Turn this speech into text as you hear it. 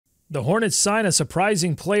The Hornets sign a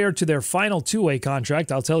surprising player to their final two-way contract.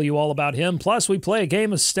 I'll tell you all about him. Plus, we play a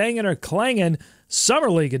game of Stang'n or Clang'n Summer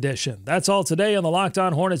League Edition. That's all today on the Locked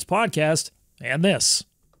On Hornets podcast. And this.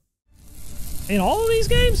 In all of these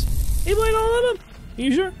games? He played all of them?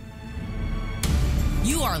 You sure?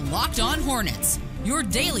 You are Locked On Hornets, your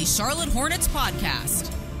daily Charlotte Hornets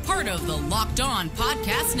podcast. Part of the Locked On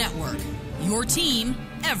Podcast Network. Your team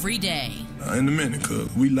every day. In a minute,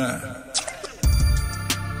 cuz we live.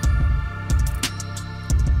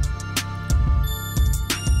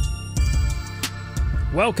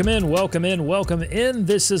 Welcome in, welcome in, welcome in.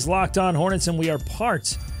 This is Locked On Hornets, and we are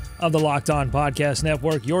part of the Locked On Podcast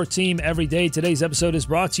Network, your team every day. Today's episode is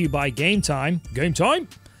brought to you by Game Time. Game Time?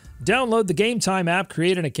 Download the Game Time app,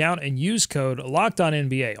 create an account, and use code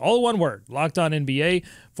LOCKEDONNBA. All one word, LOCKEDONNBA,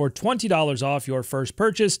 for $20 off your first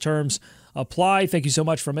purchase. Terms apply. Thank you so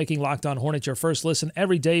much for making Locked On Hornets your first listen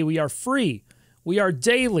every day. We are free. We are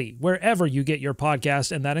daily, wherever you get your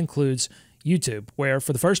podcast, and that includes YouTube, where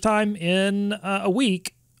for the first time in a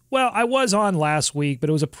week, well, I was on last week, but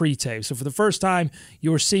it was a pre-tape. So for the first time,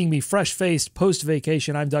 you are seeing me fresh-faced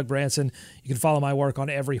post-vacation. I'm Doug Branson. You can follow my work on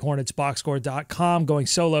everyhornetsboxscore.com. Going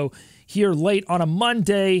solo here late on a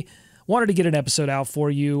Monday. Wanted to get an episode out for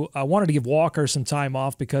you. I wanted to give Walker some time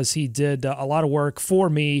off because he did a lot of work for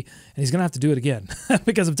me, and he's going to have to do it again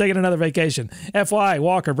because I'm taking another vacation. FYI,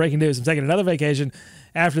 Walker, breaking news, I'm taking another vacation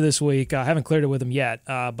after this week. I haven't cleared it with him yet,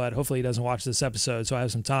 but hopefully he doesn't watch this episode, so I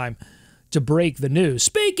have some time to break the news.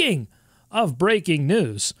 Speaking of breaking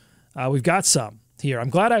news, we've got some here. I'm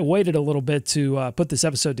glad I waited a little bit to put this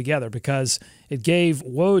episode together because it gave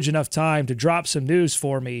Woj enough time to drop some news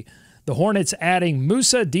for me. The Hornets adding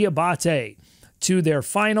Moussa Diabate to their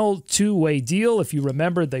final two-way deal. If you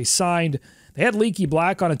remember, they had Leaky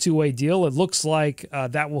Black on a two-way deal. It looks like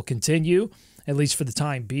that will continue, at least for the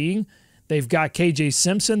time being. They've got KJ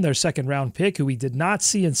Simpson, their second-round pick, who we did not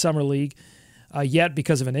see in Summer League yet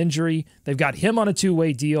because of an injury. They've got him on a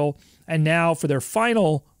two-way deal. And now for their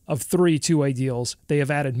final of three two-way deals, they have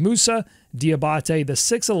added Moussa Diabate, the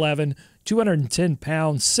 6'11",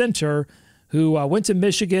 210-pound center who went to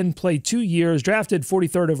Michigan, played 2 years, drafted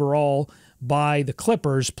 43rd overall by the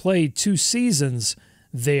Clippers, played 2 seasons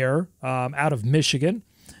there out of Michigan.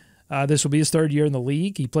 This will be his third year in the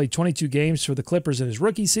league. He played 22 games for the Clippers in his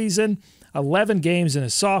rookie season, 11 games in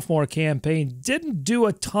his sophomore campaign. Didn't do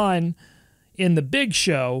a ton in the big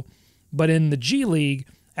show, but in the G League,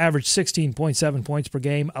 averaged 16.7 points per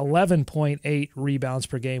game, 11.8 rebounds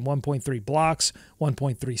per game, 1.3 blocks,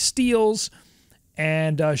 1.3 steals,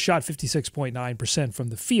 and shot 56.9% from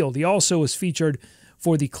the field. He also was featured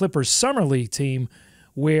for the Clippers Summer League team,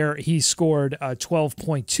 where he scored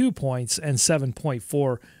 12.2 points and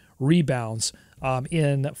 7.4 rebounds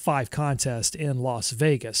in 5 contests in Las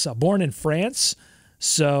Vegas. Born in France,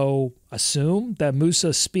 so assume that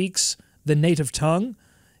Moussa speaks the native tongue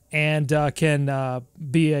and can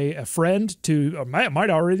be a friend to, or might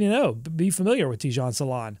already know, be familiar with Tijan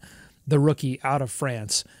Salon, the rookie out of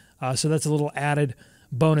France. So that's a little added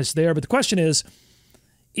bonus there. But the question is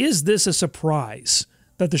this a surprise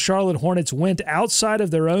that the Charlotte Hornets went outside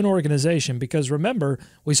of their own organization? Because remember,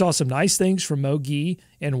 we saw some nice things from Mo Gee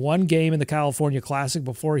in one game in the California Classic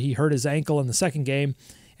before he hurt his ankle in the second game,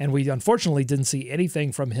 and we unfortunately didn't see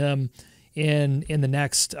anything from him in the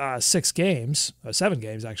next 7 games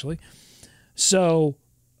actually. So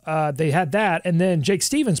they had that, and then Jake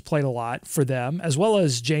Stevens played a lot for them, as well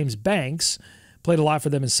as James Banks played a lot for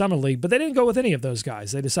them in Summer League, but they didn't go with any of those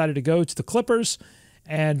guys. They decided to go to the Clippers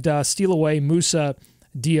and steal away Moussa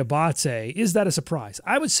Diabate. Is that a surprise?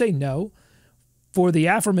 I would say no, for the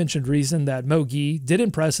aforementioned reason that Mo Gee did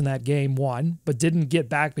impress in that game 1, but didn't get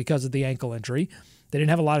back because of the ankle injury. They didn't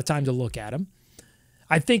have a lot of time to look at him.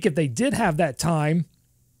 I think if they did have that time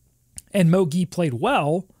and Mo Gee played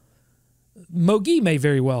well, Mo Gee may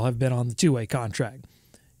very well have been on the two-way contract.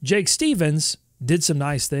 Jake Stevens did some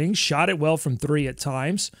nice things, shot it well from 3 at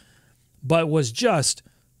times, but was just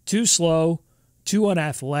too slow, too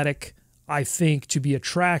unathletic, I think, to be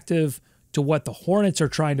attractive to what the Hornets are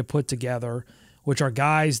trying to put together, which are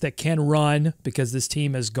guys that can run, because this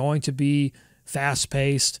team is going to be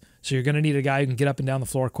fast-paced, so you're going to need a guy who can get up and down the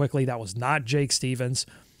floor quickly. That was not Jake Stevens.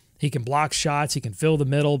 He can block shots, he can fill the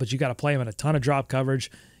middle, but you got to play him in a ton of drop coverage.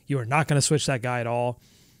 You are not going to switch that guy at all.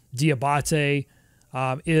 Diabate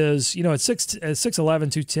is, at 6'11",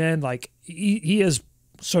 210, like he is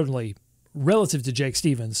certainly, relative to Jake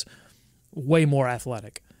Stevens, way more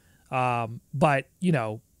athletic. But,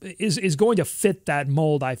 is going to fit that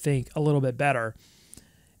mold, I think, a little bit better.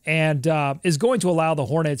 And is going to allow the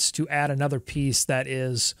Hornets to add another piece that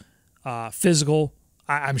is physical,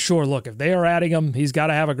 I'm sure, look, if they are adding him, he's got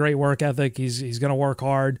to have a great work ethic. He's going to work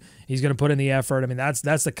hard. He's going to put in the effort. I mean, that's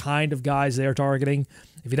the kind of guys they're targeting.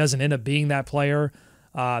 If he doesn't end up being that player,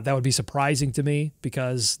 that would be surprising to me,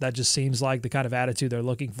 because that just seems like the kind of attitude they're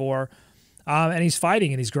looking for. And he's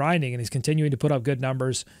fighting and he's grinding and he's continuing to put up good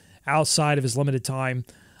numbers outside of his limited time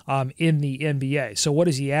in the NBA. So what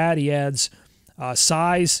does he add? He adds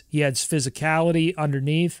size. He adds physicality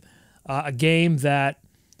underneath, a game that,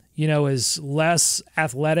 is less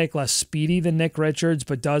athletic, less speedy than Nick Richards,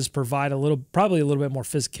 but does provide probably a little bit more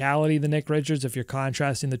physicality than Nick Richards if you're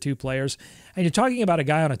contrasting the two players. And you're talking about a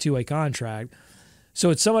guy on a two-way contract.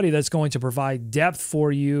 So it's somebody that's going to provide depth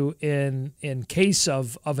for you in case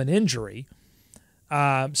of an injury.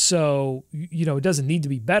 So, it doesn't need to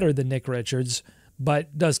be better than Nick Richards,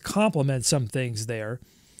 but does complement some things there.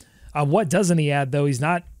 What doesn't he add, though? He's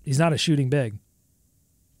not a shooting big.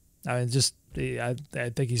 I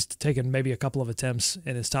think he's taken maybe a couple of attempts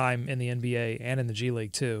in his time in the NBA and in the G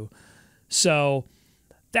League too. So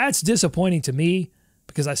that's disappointing to me,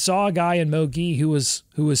 because I saw a guy in Mo Gee who was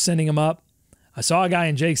sending him up. I saw a guy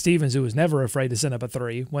in Jake Stevens who was never afraid to send up a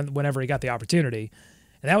three whenever he got the opportunity.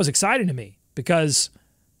 And that was exciting to me, because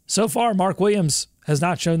so far Mark Williams has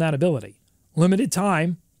not shown that ability. Limited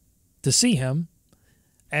time to see him.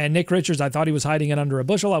 And Nick Richards, I thought he was hiding it under a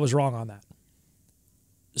bushel. I was wrong on that.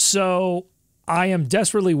 So I am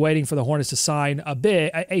desperately waiting for the Hornets to sign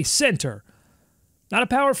a center, not a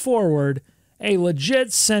power forward, a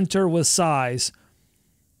legit center with size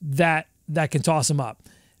that can toss him up.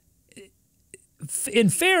 In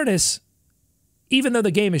fairness, even though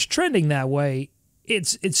the game is trending that way,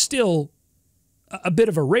 it's still a bit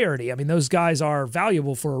of a rarity. I mean, those guys are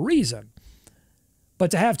valuable for a reason. But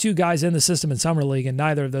to have two guys in the system in Summer League and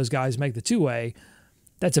neither of those guys make the two-way,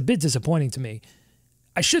 that's a bit disappointing to me.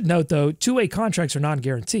 I should note, though, two-way contracts are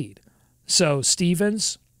non-guaranteed. So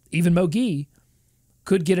Stevens, even Mo Gee,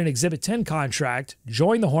 could get an Exhibit 10 contract,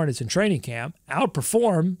 join the Hornets in training camp,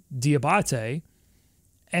 outperform Diabate,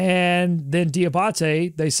 and then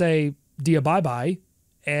Diabate, they say, Dia bye-bye,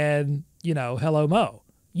 and, hello Mo.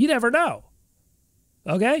 You never know.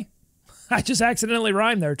 Okay? I just accidentally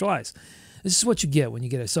rhymed there twice. This is what you get when you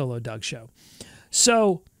get a solo Doug show.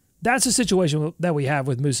 So that's the situation that we have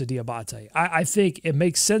with Moussa Diabate. I think it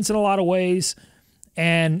makes sense in a lot of ways,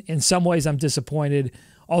 and in some ways I'm disappointed.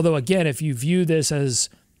 Although, again, if you view this as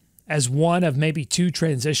one of maybe two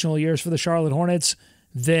transitional years for the Charlotte Hornets,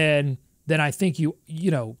 then I think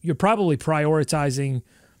you're probably prioritizing,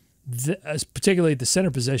 particularly at the center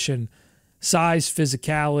position, size,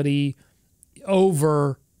 physicality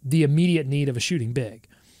over the immediate need of a shooting big.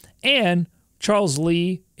 And Charles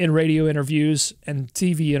Lee, in radio interviews and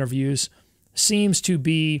TV interviews, seems to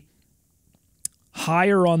be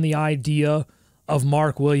higher on the idea of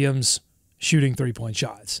Mark Williams shooting three-point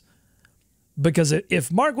shots. Because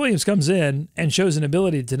if Mark Williams comes in and shows an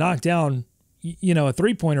ability to knock down, a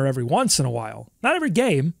three-pointer every once in a while, not every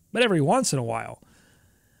game, but every once in a while,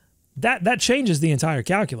 that changes the entire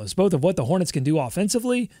calculus, both of what the Hornets can do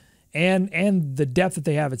offensively and the depth that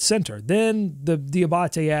they have at center. Then the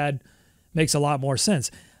Diabate ad makes a lot more sense.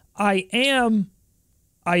 I am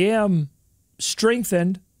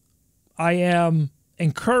strengthened. I am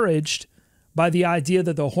encouraged by the idea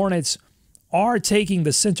that the Hornets are taking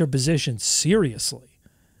the center position seriously.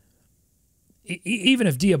 Even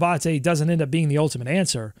if Diabate doesn't end up being the ultimate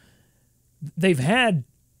answer, they've had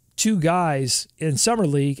two guys in Summer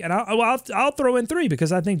League, and I'll throw in three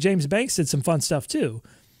because I think James Banks did some fun stuff too.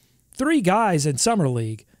 Three guys in Summer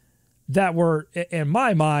League that were, in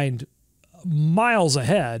my mind, miles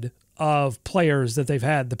ahead of players that they've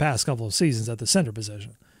had the past couple of seasons at the center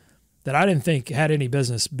position that I didn't think had any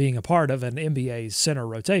business being a part of an NBA center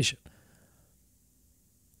rotation.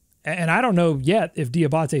 And I don't know yet if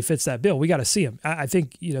Diabate fits that bill. We got to see him. I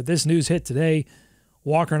think, this news hit today.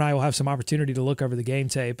 Walker and I will have some opportunity to look over the game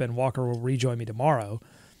tape, and Walker will rejoin me tomorrow,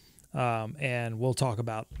 and we'll talk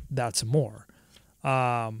about that some more.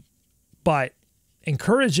 But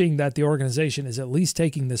encouraging that the organization is at least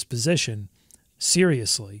taking this position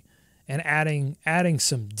seriously and adding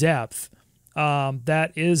some depth,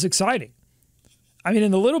 that is exciting. I mean,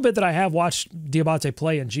 in the little bit that I have watched Diabate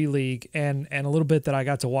play in G League and a little bit that I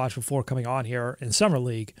got to watch before coming on here in Summer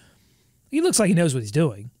League, he looks like he knows what he's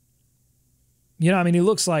doing. He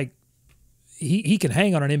looks like he can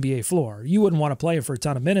hang on an NBA floor. You wouldn't want to play him for a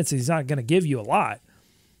ton of minutes. He's not going to give you a lot.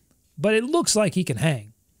 But it looks like he can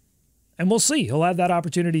hang. And we'll see. He'll have that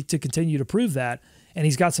opportunity to continue to prove that. And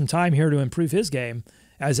he's got some time here to improve his game,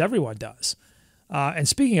 as everyone does. And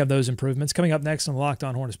speaking of those improvements, coming up next on the Locked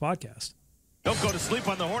On Hornets podcast. Don't go to sleep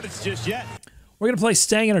on the Hornets just yet. We're going to play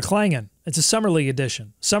Stang'n or Clang'n. It's a Summer League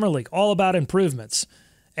edition. Summer League, all about improvements.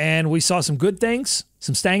 And we saw some good things,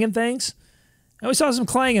 some Stang'n things, and we saw some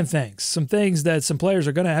Clang'n things, some things that some players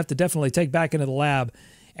are going to have to definitely take back into the lab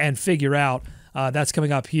and figure out. That's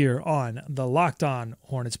coming up here on the Locked On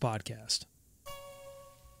Hornets podcast.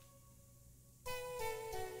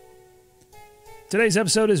 Today's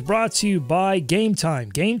episode is brought to you by Game Time.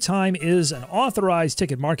 Game Time is an authorized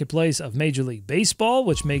ticket marketplace of Major League Baseball,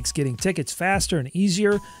 which makes getting tickets faster and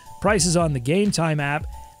easier. Prices on the Game Time app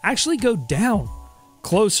actually go down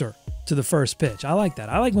closer to the first pitch. I like that.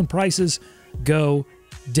 I like when prices go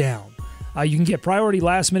down. You can get priority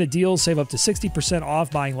last-minute deals, save up to 60%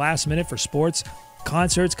 off buying last minute for sports,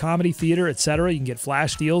 concerts, comedy, theater, etc. You can get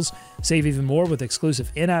flash deals, save even more with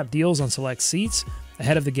exclusive in-app deals on select seats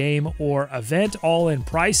ahead of the game or event, all in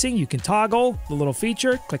pricing. You can toggle the little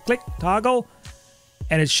feature, click, click, toggle,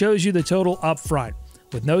 and it shows you the total up front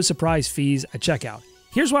with no surprise fees at checkout.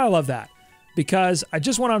 Here's why I love that. Because I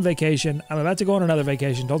just went on vacation. I'm about to go on another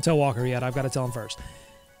vacation. Don't tell Walker yet. I've got to tell him first.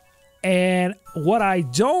 And what I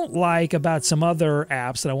don't like about some other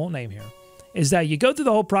apps that I won't name here is that you go through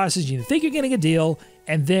the whole process, you think you're getting a deal,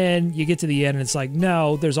 and then you get to the end and it's like,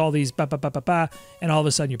 no, there's all these and all of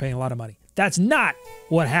a sudden you're paying a lot of money. That's not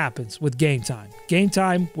what happens with Game Time. Game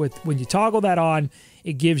Time, when you toggle that on,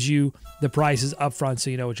 it gives you the prices up front so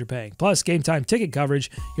you know what you're paying. Plus, Game Time ticket coverage,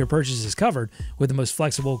 your purchase is covered with the most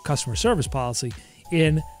flexible customer service policy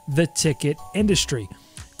in the ticket industry.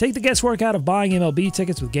 Take the guesswork out of buying MLB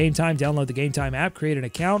tickets with Game Time. Download the Game Time app, create an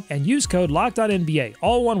account, and use code LOCKEDONNBA,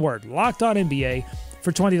 all one word, LOCKEDONNBA,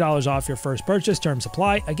 for $20 off your first purchase. Terms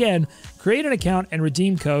apply. Again, create an account and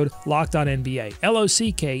redeem code LOCKEDONNBA,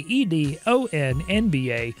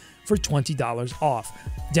 LOCKEDONNBA, for $20 off.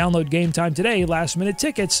 Download Game Time today. Last minute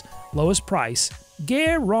tickets, lowest price,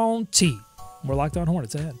 guarantee. We're Locked On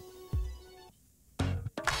Hornets ahead.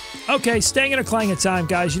 Okay, Stang'n or Clang'n time,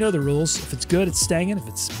 guys. You know the rules. If it's good, it's Stang'n. If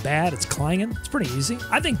it's bad, it's Clang'n. It's pretty easy.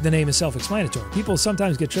 I think the name is self-explanatory. People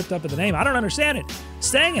sometimes get tripped up with the name. I don't understand it.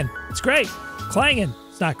 Stang'n, it's great. Clang'n,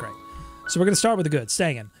 it's not great. So we're going to start with the good,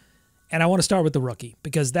 Stang'n. And I want to start with the rookie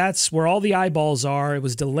because that's where all the eyeballs are. It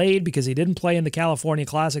was delayed because he didn't play in the California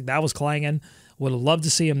Classic. That was Clang'n. Would have loved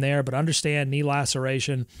to see him there, but understand knee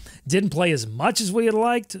laceration. Didn't play as much as we had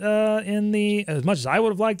liked as much as I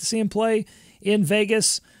would have liked to see him play in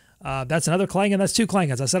Vegas. That's another Clang'n. That's two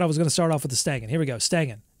Clang'ns. I said I was going to start off with the Stang'n. Here we go.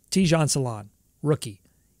 Stang'n. Tijan Salan, rookie.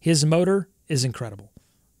 His motor is incredible.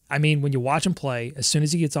 I mean, when you watch him play, as soon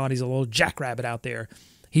as he gets on, he's a little jackrabbit out there.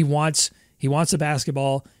 He wants the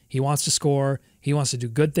basketball. He wants to score. He wants to do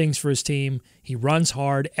good things for his team. He runs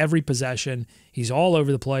hard every possession. He's all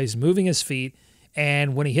over the place, moving his feet.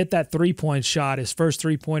 And when he hit that three-point shot, his first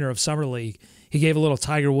three-pointer of Summer League, he gave a little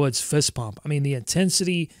Tiger Woods fist pump. I mean, the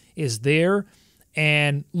intensity is there.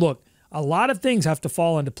 And look, a lot of things have to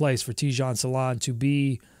fall into place for Tijan Salan to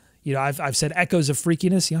be, you know, I've said echoes of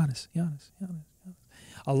freakiness. Giannis.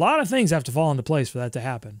 A lot of things have to fall into place for that to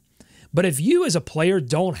happen. But if you as a player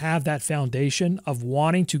don't have that foundation of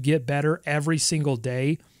wanting to get better every single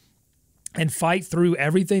day and fight through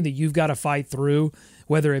everything that you've got to fight through,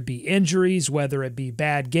 whether it be injuries, whether it be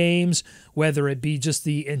bad games, whether it be just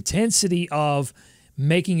the intensity of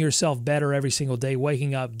making yourself better every single day,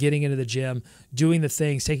 waking up, getting into the gym, doing the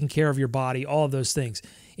things, taking care of your body, all of those things.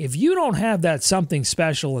 If you don't have that something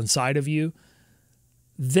special inside of you,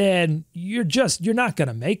 then you're not going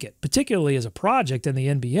to make it, particularly as a project in the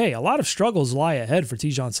NBA. A lot of struggles lie ahead for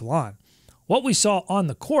Tijan Salan. What we saw on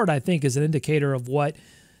the court, I think, is an indicator of what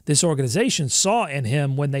this organization saw in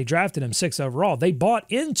him when they drafted him 6th overall. They bought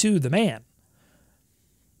into the man.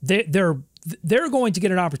 They're going to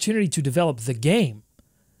get an opportunity to develop the game.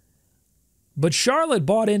 But Charlotte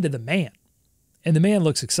bought into the man, and the man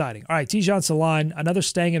looks exciting. All right, Tijan Salan, another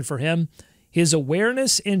Stang'n for him. His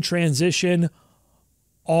awareness in transition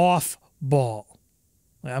off ball.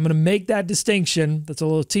 I'm going to make that distinction. That's a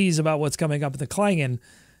little tease about what's coming up in the Clang'n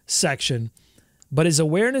section. But his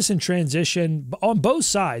awareness in transition on both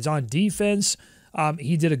sides, on defense,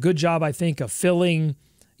 he did a good job, I think, of filling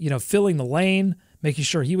the lane, making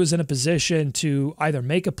sure he was in a position to either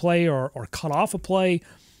make a play or cut off a play.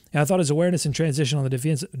 And I thought his awareness in transition on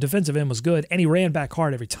the defensive end was good, and he ran back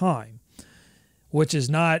hard every time, which is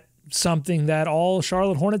not something that all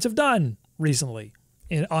Charlotte Hornets have done recently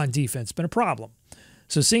on defense. It's been a problem.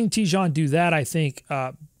 So seeing Tijan do that, I think,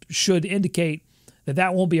 should indicate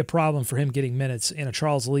that won't be a problem for him getting minutes in a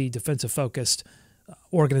Charles Lee defensive-focused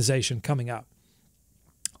organization coming up.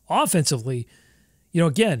 Offensively,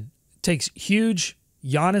 again, takes huge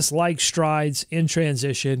Giannis-like strides in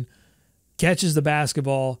transition, catches the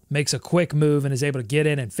basketball, makes a quick move, and is able to get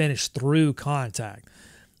in and finish through contact.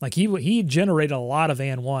 Like he generated a lot of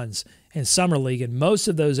and ones in Summer League, and most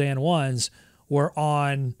of those and ones were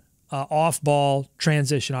on off-ball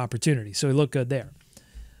transition opportunities. So he looked good there.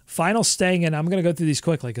 Final Stang'n, I'm going to go through these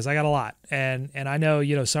quickly because I got a lot. And I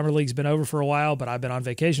know, Summer League's been over for a while, but I've been on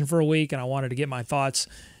vacation for a week, and I wanted to get my thoughts,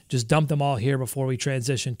 just dump them all here before we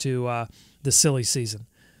transition to the silly season.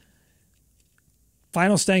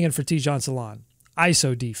 Final Stang'n for Tidjane Salaün,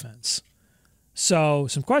 ISO defense. So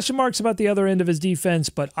some question marks about the other end of his defense,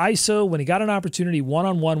 but ISO, when he got an opportunity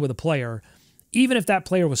one-on-one with a player, even if that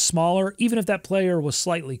player was smaller, even if that player was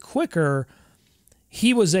slightly quicker,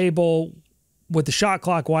 he was able, with the shot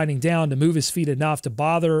clock winding down, to move his feet enough to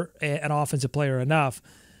bother an offensive player enough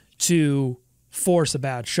to force a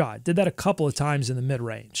bad shot. Did that a couple of times in the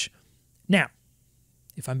mid-range. Now,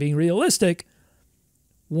 if I'm being realistic,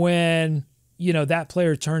 when, that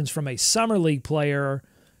player turns from a Summer League player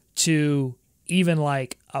to even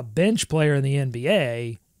like a bench player in the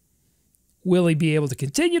NBA, will he be able to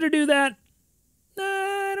continue to do that?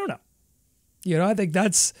 I don't know. I think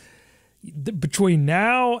that's between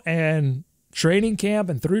now and training camp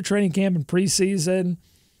and through training camp and preseason,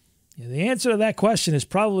 the answer to that question is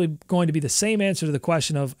probably going to be the same answer to the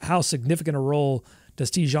question of how significant a role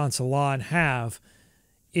does Tidjane Salaün have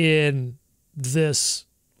in this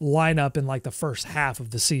lineup in like the first half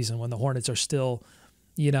of the season when the Hornets are still,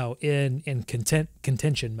 in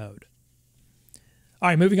contention mode. All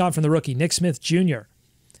right, moving on from the rookie, Nick Smith Jr.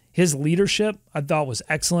 His leadership, I thought, was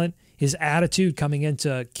excellent. His attitude coming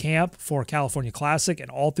into camp for California Classic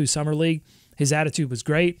and all through Summer League, his attitude was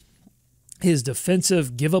great. His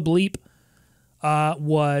defensive give-a-bleep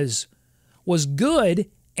was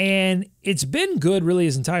good, and it's been good really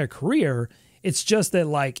his entire career. It's just that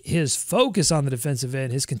like his focus on the defensive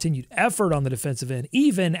end, his continued effort on the defensive end,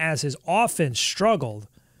 even as his offense struggled,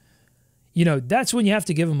 that's when you have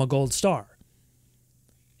to give him a gold star.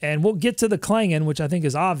 And we'll get to the Clang'n, which I think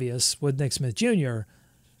is obvious with Nick Smith Jr.,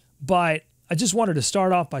 but I just wanted to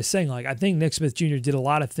start off by saying, I think Nick Smith Jr. did a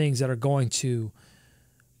lot of things that are going to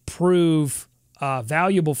prove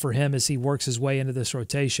valuable for him as he works his way into this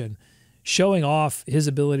rotation, showing off his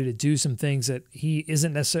ability to do some things that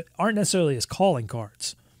aren't necessarily his calling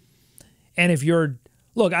cards. And if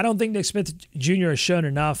I don't think Nick Smith Jr. has shown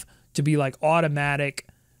enough to be like automatic,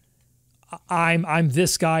 I'm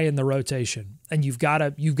this guy in the rotation, and you've got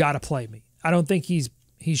to play me. I don't think he's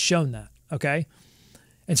shown that, okay?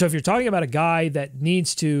 And so if you're talking about a guy that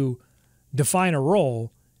needs to define a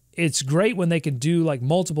role, it's great when they can do like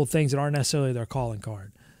multiple things that aren't necessarily their calling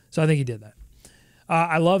card. So I think he did that.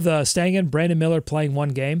 I love the Stang'n, Brandon Miller playing one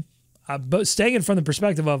game. But Stang'n from the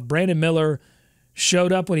perspective of Brandon Miller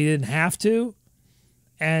showed up when he didn't have to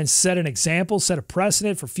and set an example, set a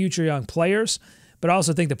precedent for future young players. But I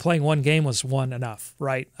also think that playing one game was enough,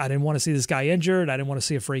 right? I didn't want to see this guy injured. I didn't want to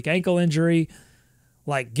see a freak ankle injury.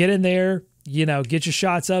 Like, get in there, get your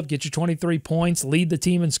shots up, get your 23 points, lead the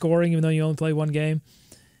team in scoring even though you only play one game,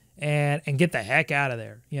 and get the heck out of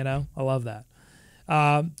there. I love that.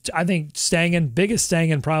 I think Stang'n, biggest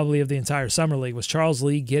Stang'n probably of the entire Summer League was Charles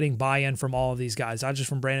Lee getting buy-in from all of these guys, not just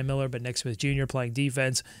from Brandon Miller, but Nick Smith Jr. playing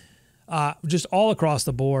defense, just all across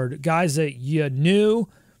the board. Guys that you knew,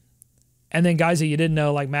 and then guys that you didn't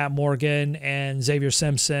know, like Matt Morgan and Xavier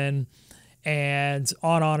Simpson, and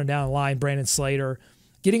on and down the line, Brandon Slater.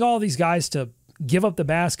 Getting all these guys to give up the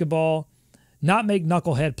basketball, not make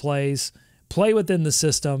knucklehead plays, play within the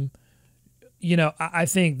system. I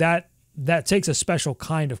think that takes a special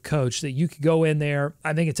kind of coach that you could go in there.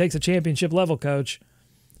 I think it takes a championship level coach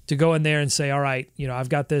to go in there and say, all right, I've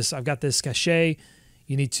got this cachet.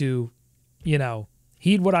 You need to,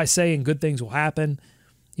 heed what I say and good things will happen.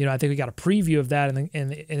 I think we got a preview of that in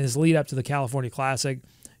his lead up to the California Classic.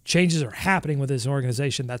 Changes are happening with his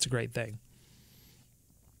organization. That's a great thing.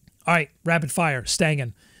 All right, rapid fire,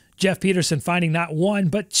 Stang'n. Jeff Peterson finding not one,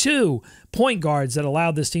 but two point guards that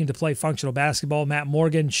allowed this team to play functional basketball. Matt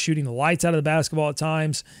Morgan shooting the lights out of the basketball at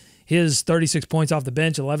times. His 36 points off the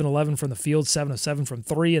bench, 11-11 from the field, 7 of 7 from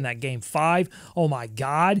 3 in that Game 5. Oh, my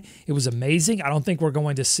God. It was amazing. I don't think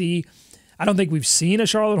we've seen a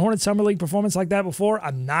Charlotte Hornets Summer League performance like that before.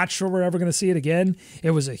 I'm not sure we're ever going to see it again.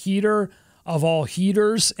 It was a heater of all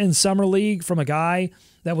heaters in Summer League from a guy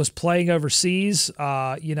that was playing overseas,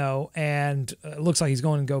 and it looks like he's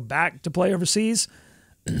going to go back to play overseas.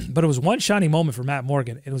 But it was one shining moment for Matt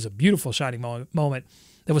Morgan. It was a beautiful shining moment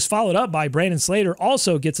that was followed up by Brandon Slater,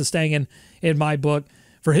 also gets a Stang'n in my book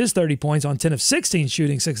for his 30 points on 10 of 16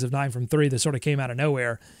 shooting, 6 of 9 from 3 that sort of came out of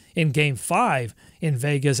nowhere in Game 5 in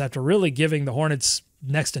Vegas after really giving the Hornets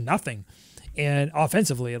next to nothing and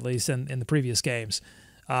offensively, at least in the previous games.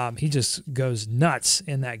 He just goes nuts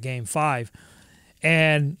in that game 5.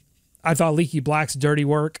 And I thought Leaky Black's dirty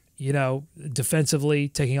work, defensively,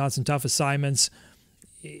 taking on some tough assignments.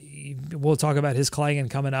 We'll talk about his Clang'n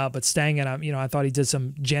coming up, but Stang'n, I thought he did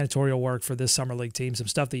some janitorial work for this summer league team, some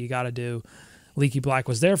stuff that you got to do. Leaky Black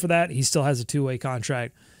was there for that. He still has a 2-way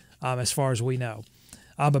contract as far as we know.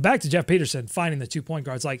 But back to Jeff Peterson finding the 2 point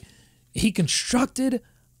guards. Like, he constructed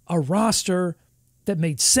a roster that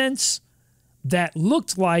made sense, that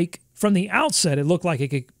looked like, from the outset, it looked like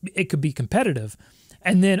it could be competitive.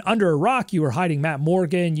 And then under a rock, you were hiding Matt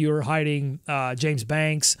Morgan, you were hiding James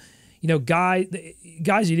Banks. Guys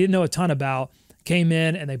you didn't know a ton about came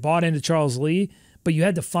in and they bought into Charles Lee, but you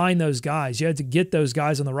had to find those guys. You had to get those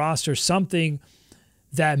guys on the roster, something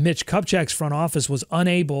that Mitch Kupchak's front office was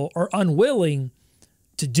unable or unwilling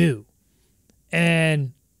to do.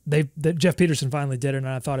 And Jeff Peterson finally did it, and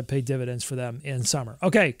I thought it paid dividends for them in summer.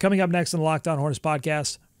 Okay, coming up next on the Locked On Hornets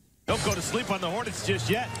podcast. Don't go to sleep on the Hornets just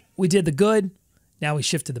yet. We did the good. Now we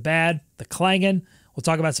shift to the bad, the Clang'n. We'll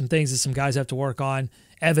talk about some things that some guys have to work on,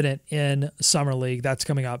 evident in Summer League. That's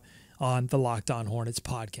coming up on the Locked On Hornets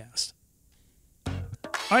podcast. All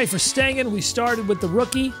right, for Stang'n, we started with the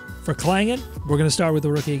rookie. For Clang'n, we're going to start with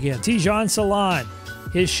the rookie again. Tidjane Salaün,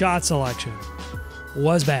 his shot selection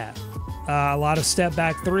was bad. A lot of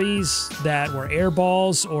step-back threes that were air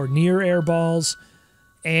balls or near air balls.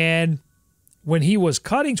 And when he was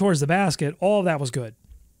cutting towards the basket, all of that was good.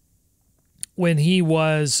 When he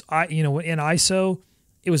was, in ISO,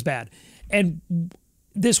 it was bad. And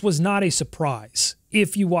this was not a surprise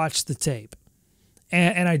if you watched the tape.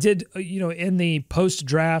 And I did, in the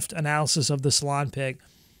post-draft analysis of the Salaün pick,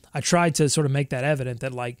 I tried to sort of make that evident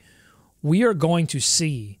that, we are going to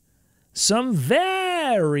see some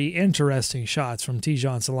very interesting shots from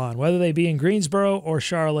Tidjane Salaün, whether they be in Greensboro or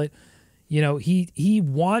Charlotte. He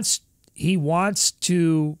wants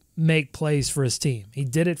to make plays for his team. He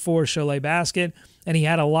did it for Cholet Basket, and he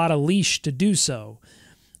had a lot of leash to do so.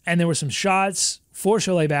 And there were some shots for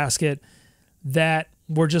Cholet Basket that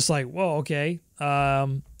were just like, whoa, okay.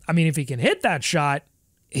 If he can hit that shot,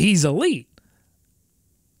 he's elite.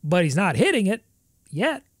 But he's not hitting it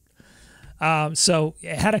yet. So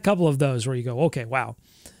it had a couple of those where you go, okay, wow.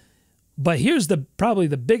 But here's probably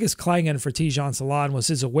the biggest Clang'n for Tidjane Salaün was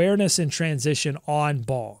his awareness in transition on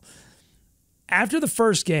ball. After the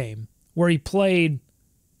first game, where he played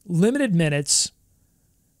limited minutes,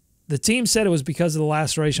 the team said it was because of the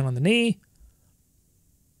laceration on the knee.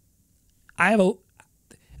 I'll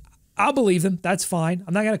believe them. That's fine.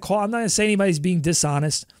 I'm not going to say anybody's being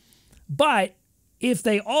dishonest. But if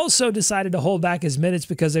they also decided to hold back his minutes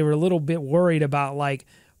because they were a little bit worried about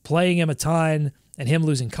playing him a ton and him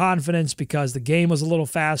losing confidence because the game was a little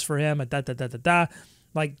fast for him, that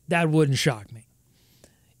wouldn't shock me.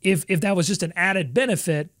 If that was just an added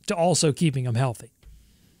benefit to also keeping him healthy.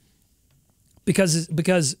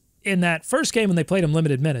 Because in that first game when they played him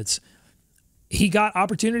limited minutes, he got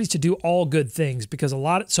opportunities to do all good things because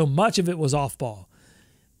so much of it was off ball.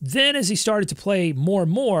 Then as he started to play more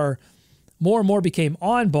and more became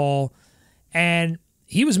on ball, and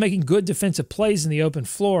he was making good defensive plays in the open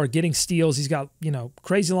floor, getting steals. He's got,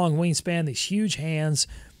 crazy long wingspan, these huge hands,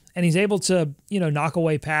 and he's able to, knock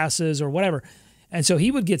away passes or whatever. And so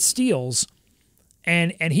he would get steals,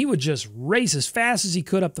 and he would just race as fast as he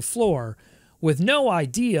could up the floor with no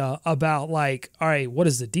idea about all right, what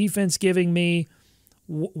is the defense giving me?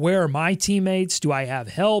 Where are my teammates? Do I have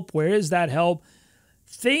help? Where is that help?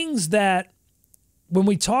 Things that when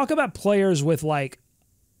we talk about players with high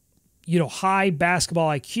basketball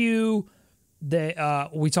IQ,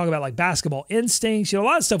 we talk about basketball instincts, a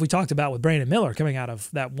lot of stuff we talked about with Brandon Miller coming out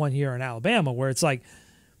of that 1 year in Alabama, where it's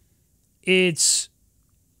it's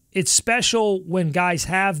special when guys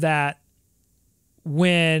have that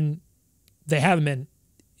when they haven't been,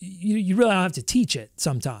 you really don't have to teach it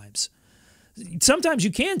sometimes. Sometimes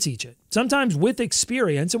you can teach it. Sometimes with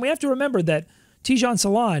experience, and we have to remember that Tidjane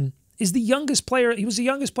Salaün is the youngest player. He was the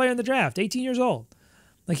youngest player in the draft, 18 years old.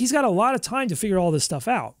 He's got a lot of time to figure all this stuff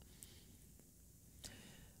out.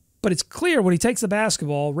 But it's clear when he takes the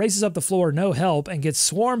basketball, races up the floor, no help, and gets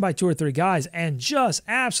swarmed by 2 or 3 guys and just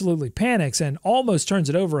absolutely panics and almost turns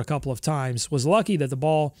it over a couple of times. Was lucky that the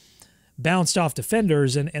ball bounced off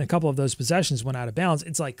defenders and a couple of those possessions went out of bounds.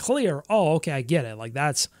 It's clear, oh, okay, I get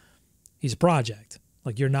it. He's a project.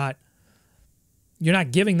 You're not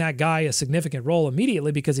giving that guy a significant role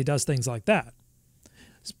immediately because he does things like that.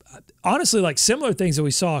 Honestly, similar things that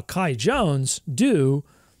we saw Kai Jones do,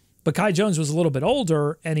 but Kai Jones was a little bit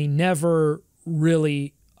older, and he never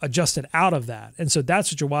really adjusted out of that. And so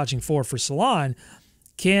that's what you're watching for Salaün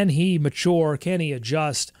Can he mature? Can he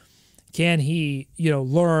adjust? Can he,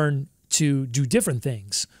 learn to do different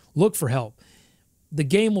things? Look for help. The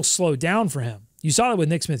game will slow down for him. You saw that with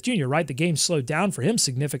Nick Smith Jr., right? The game slowed down for him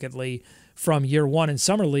significantly from year one in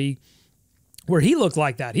Summer League, where he looked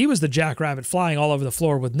like that. He was the jackrabbit flying all over the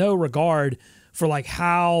floor with no regard for like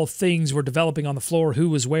how things were developing on the floor, who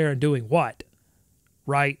was where and doing what,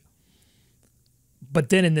 right? But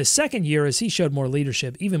then in this second year, as he showed more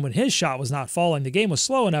leadership, even when his shot was not falling, the game was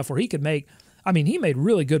slow enough where he could make, he made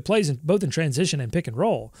really good plays both in transition and pick and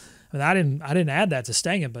roll. I didn't add that to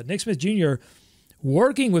Stang'n, but Nick Smith Jr.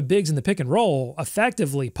 working with bigs in the pick and roll,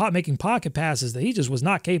 effectively making pocket passes that he just was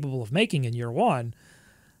not capable of making in year one.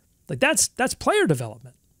 Like that's player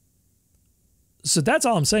development. So that's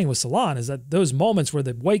all I'm saying with Salon is that those moments where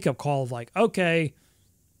the wake-up call of like, okay,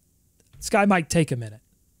 this guy might take a minute.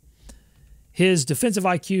 His defensive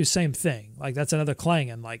IQ, same thing. Like that's another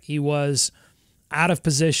Clang'n. Like he was out of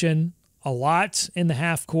position a lot in the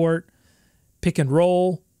half court. Pick and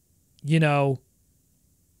roll,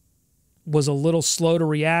 was a little slow to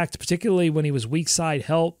react, particularly when he was weak side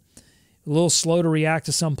help. A little slow to react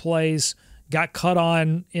to some plays. Got cut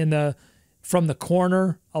on from the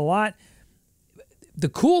corner a lot. The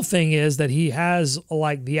cool thing is that he has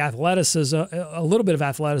like the athleticism, a little bit of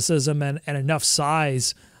athleticism and enough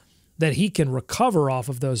size that he can recover off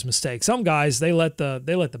of those mistakes. Some guys, they let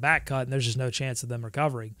the back cut and there's just no chance of them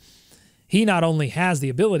recovering. He not only has the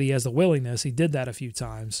ability, he has the willingness. He did that a few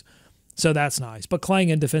times. So that's nice. But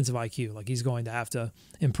Clang'n defensive IQ, like he's going to have to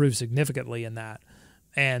improve significantly in that.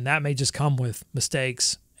 And that may just come with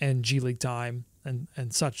mistakes and G League time and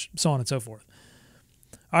such, so on and so forth.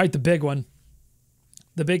 All right, the big one.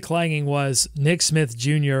 The big clanging was Nick Smith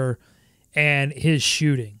Jr. and his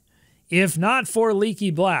shooting. If not for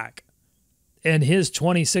Leaky Black and his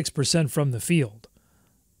 26% from the field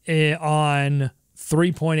on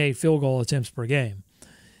 3.8 field goal attempts per game,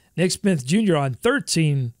 Nick Smith Jr. on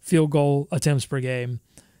 13 field goal attempts per game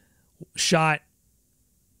shot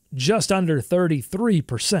just under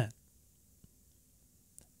 33%.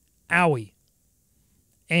 Owie.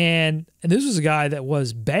 And this was a guy that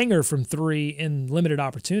was banger from three in limited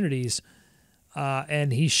opportunities,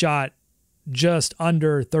 and he shot just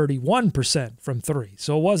under 31% from three.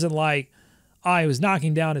 So it wasn't like he was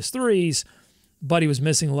knocking down his threes, but he was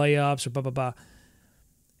missing layups or blah, blah, blah.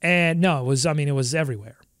 And no, it was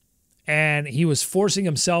everywhere. And he was forcing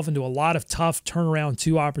himself into a lot of tough turnaround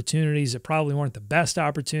two opportunities that probably weren't the best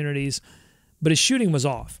opportunities, but his shooting was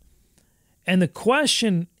off. And the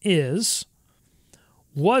question is,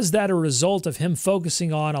 was that a result of him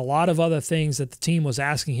focusing on a lot of other things that the team was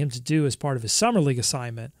asking him to do as part of his summer league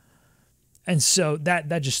assignment? And so that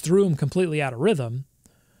just threw him completely out of rhythm.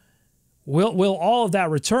 Will all of that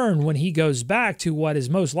return when he goes back to what is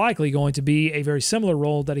most likely going to be a very similar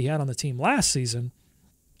role that he had on the team last season?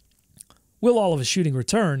 Will all of his shooting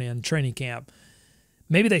return in training camp?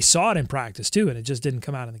 Maybe they saw it in practice too, and it just didn't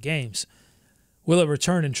come out in the games. Will it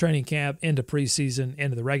return in training camp, into preseason,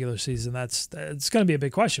 into the regular season? It's going to be a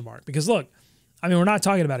big question mark. Because look, we're not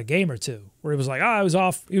talking about a game or two where it was like, I was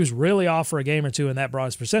off. He was really off for a game or two, and that brought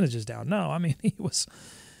his percentages down. No, he was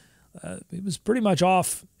pretty much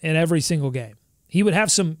off in every single game. He would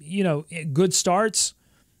have some, good starts,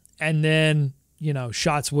 and then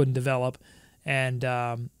shots wouldn't develop, and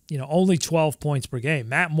only 12 points per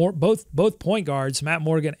game. Both point guards, Matt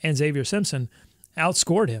Morgan and Xavier Simpson,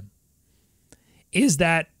 outscored him. Does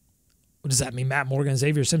that mean Matt Morgan and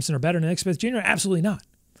Xavier Simpson are better than Nick Smith Jr.? Absolutely not.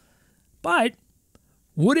 But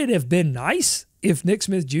would it have been nice if Nick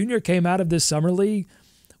Smith Jr. came out of this summer league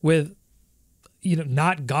with,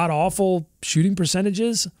 not god-awful shooting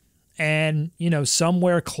percentages and,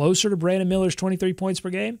 somewhere closer to Brandon Miller's 23 points per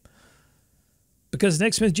game? Because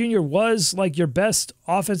Nick Smith Jr. was like your best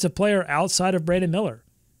offensive player outside of Brandon Miller.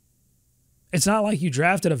 It's not like you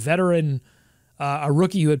drafted a veteran, a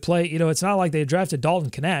rookie who had played, it's not like they drafted Dalton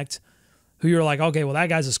Connect, who you're like, okay, well, that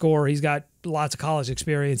guy's a scorer. He's got lots of college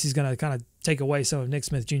experience. He's going to kind of take away some of Nick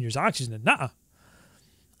Smith Jr.'s oxygen. Nuh-uh.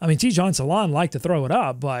 T. Salon liked to throw it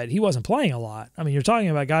up, but he wasn't playing a lot. You're talking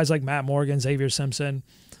about guys like Matt Morgan, Xavier Simpson,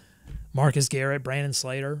 Marcus Garrett, Brandon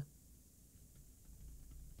Slater.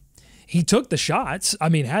 He took the shots.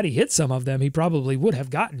 Had he hit some of them, he probably would have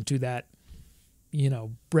gotten to that,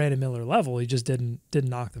 Brandon Miller level. He just didn't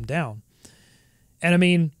knock them down.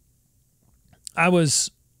 And I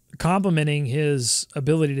was complimenting his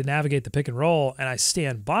ability to navigate the pick and roll, and I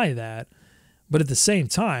stand by that. But at the same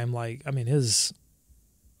time, I'm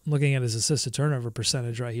looking at his assist to turnover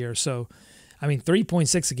percentage right here. So,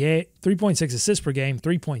 3.6 a game, 3.6 assists per game,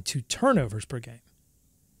 3.2 turnovers per game.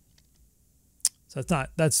 So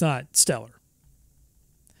that's not stellar.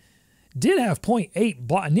 did have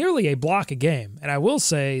 0.8 nearly a block a game. And I will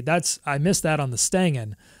say I missed that on the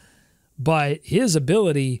Stang'n, but his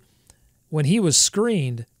ability when he was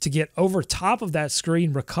screened to get over top of that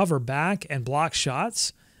screen, recover back, and block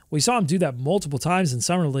shots, we saw him do that multiple times in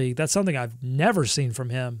Summer League. That's something I've never seen from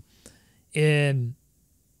him in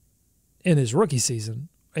his rookie season.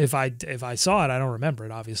 If I saw it, I don't remember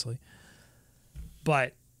it, obviously.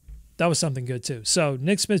 But that was something good too. So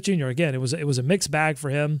Nick Smith Jr., again, it was a mixed bag for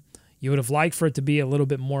him. You would have liked for it to be a little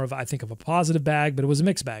bit more of, I think, of a positive bag, but it was a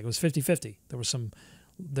mixed bag. It was 50-50.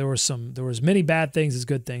 There was many bad things as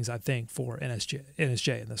good things, I think, for NSJ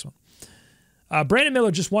in this one. Brandon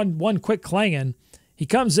Miller, just one quick Clang'n. He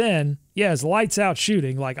comes in, his lights out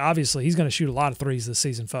shooting. Like, obviously, he's going to shoot a lot of threes this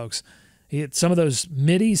season, folks. He hit some of those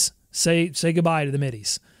middies. Say goodbye to the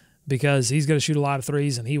middies, because he's going to shoot a lot of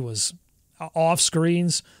threes, and he was off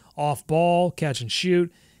screens, off ball, catch and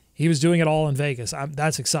shoot. He was doing it all in Vegas.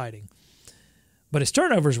 That's exciting. But his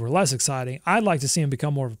turnovers were less exciting. I'd like to see him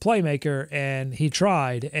become more of a playmaker, and he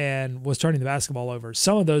tried and was turning the basketball over.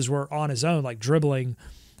 Some of those were on his own, like dribbling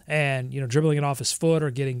and, dribbling it off his foot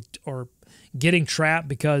or getting trapped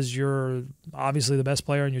because you're obviously the best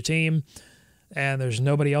player on your team and there's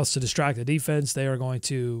nobody else to distract the defense. They are going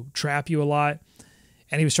to trap you a lot.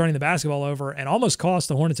 And he was turning the basketball over and almost cost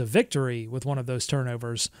the Hornets a victory with one of those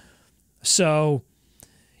turnovers. So,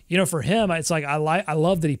 for him, it's like I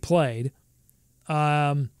love that he played.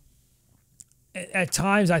 At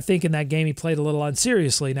times, I think in that game he played a little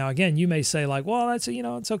unseriously. Now, again, you may say like, well, that's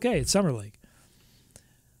it's okay. It's Summer League.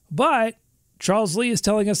 But Charles Lee is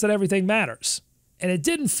telling us that everything matters. And it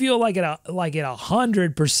didn't feel like it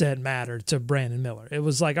 100% mattered to Brandon Miller. It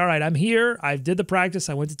was like, all right, I'm here. I did the practice.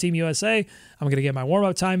 I went to Team USA. I'm going to get my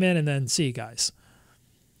warm-up time in and then see you guys.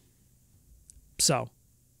 So,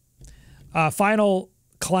 final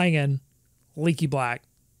Clang'n, Leaky Black,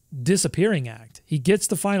 disappearing act. He gets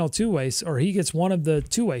the final two-ways, or he gets one of the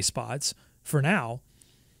two-way spots for now.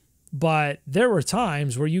 But there were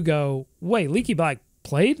times where you go, wait, Leaky Black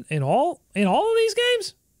played in all of these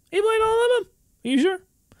games? He played all of them? Are you sure?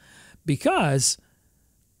 Because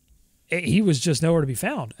he was just nowhere to be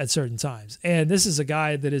found at certain times. And this is a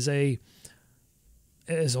guy that is a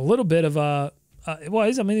little bit of a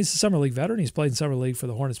he's a Summer League veteran. He's played in Summer League for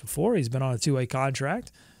the Hornets before. He's been on a two-way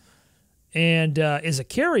contract. And is a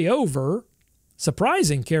carryover,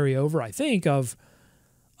 surprising carryover, I think, of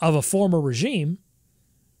a former regime.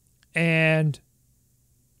 And,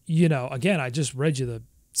 again, I just read you the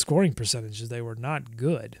scoring percentages. They were not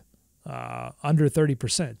good. Under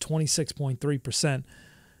 30%, 26.3%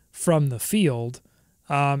 from the field.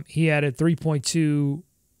 He added 3.2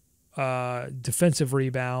 defensive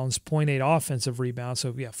rebounds, 0.8 offensive rebounds.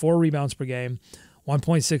 So, 4 rebounds per game,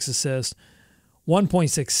 1.6 assists,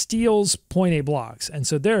 1.6 steals, 0.8 blocks. And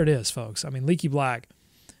so there it is, folks. Leaky Black,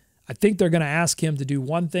 I think they're going to ask him to do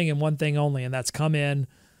one thing and one thing only, and that's come in,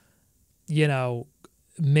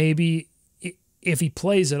 maybe if he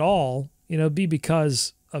plays at all, be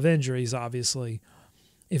because of injuries, obviously.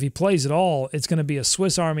 If he plays at all, it's going to be a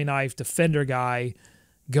Swiss Army knife defender guy.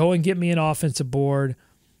 Go and get me an offensive board.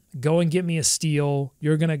 Go and get me a steal.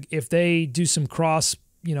 You're going to, if they do some cross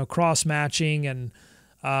matching and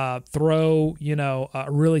throw, a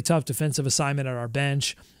really tough defensive assignment at our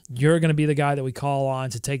bench, you're going to be the guy that we call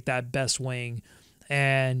on to take that best wing.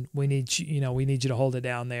 And we need you to hold it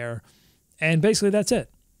down there. And basically that's it.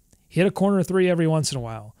 Hit a corner three every once in a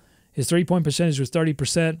while. His three-point percentage was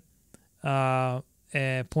 30%, and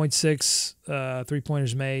 0.6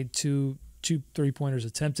 three-pointers made, two three-pointers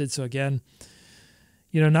attempted. So, again,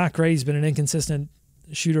 not great. He's been an inconsistent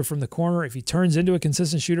shooter from the corner. If he turns into a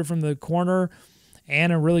consistent shooter from the corner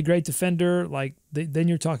and a really great defender, then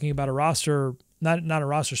you're talking about a roster, not a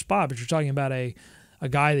roster spot, but you're talking about a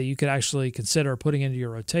guy that you could actually consider putting into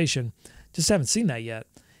your rotation. Just haven't seen that yet,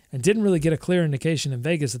 and didn't really get a clear indication in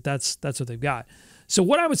Vegas that that's what they've got. So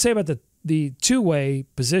what I would say about the two-way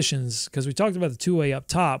positions, because we talked about the two-way up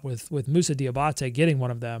top with Moussa Diabate getting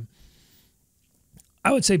one of them,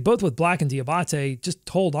 I would say both with Black and Diabate, just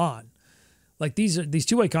hold on. Like these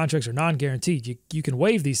two-way contracts are non-guaranteed. You can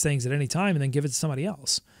waive these things at any time and then give it to somebody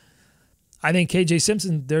else. I think KJ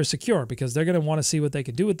Simpson, they're secure because they're going to want to see what they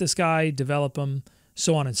can do with this guy, develop him,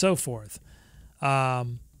 so on and so forth.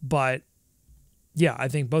 But yeah, I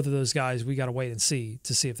think both of those guys, we got to wait and see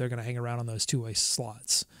to see if they're going to hang around on those two-way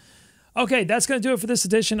slots. Okay, that's going to do it for this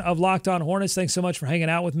edition of Locked On Hornets. Thanks so much for hanging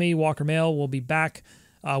out with me. Walker Mail will be back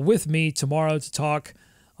with me tomorrow to talk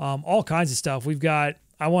all kinds of stuff. We've got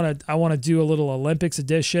I want to do a little Olympics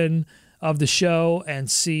edition of the show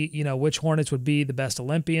and see which Hornets would be the best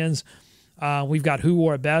Olympians. We've got who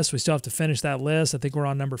wore it best. We still have to finish that list. I think we're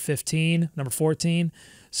on number 14.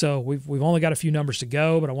 So we've only got a few numbers to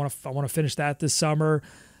go, but I want to finish that this summer.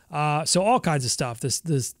 So all kinds of stuff.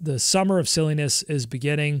 The summer of silliness is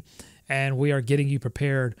beginning, and we are getting you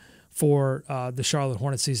prepared for the Charlotte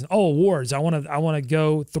Hornets season. Oh, awards! I want to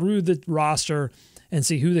go through the roster and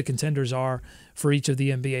see who the contenders are for each of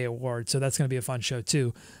the NBA awards. So that's going to be a fun show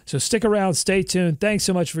too. So stick around, stay tuned. Thanks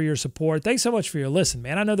so much for your support. Thanks so much for your listen,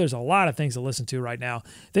 man. I know there's a lot of things to listen to right now.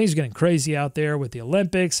 Things are getting crazy out there with the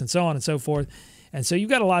Olympics and so on and so forth. And so you've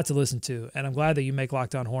got a lot to listen to, and I'm glad that you make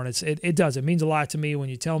Locked On Hornets. It does. It means a lot to me when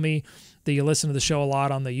you tell me that you listen to the show a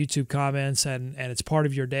lot on the YouTube comments and it's part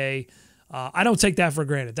of your day. I don't take that for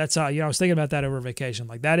granted. That's I was thinking about that over vacation.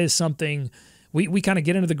 Like, that is something we kind of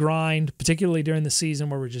get into the grind, particularly during the season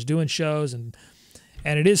where we're just doing shows, and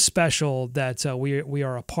it is special that we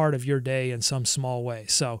are a part of your day in some small way.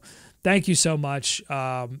 So thank you so much.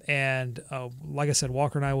 And like I said,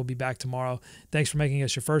 Walker and I will be back tomorrow. Thanks for making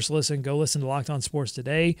us your first listen. Go listen to Locked On Sports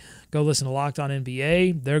today. Go listen to Locked On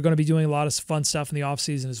NBA. They're going to be doing a lot of fun stuff in the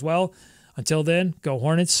offseason as well. Until then, go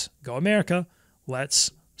Hornets, go America.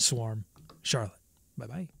 Let's swarm Charlotte.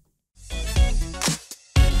 Bye-bye.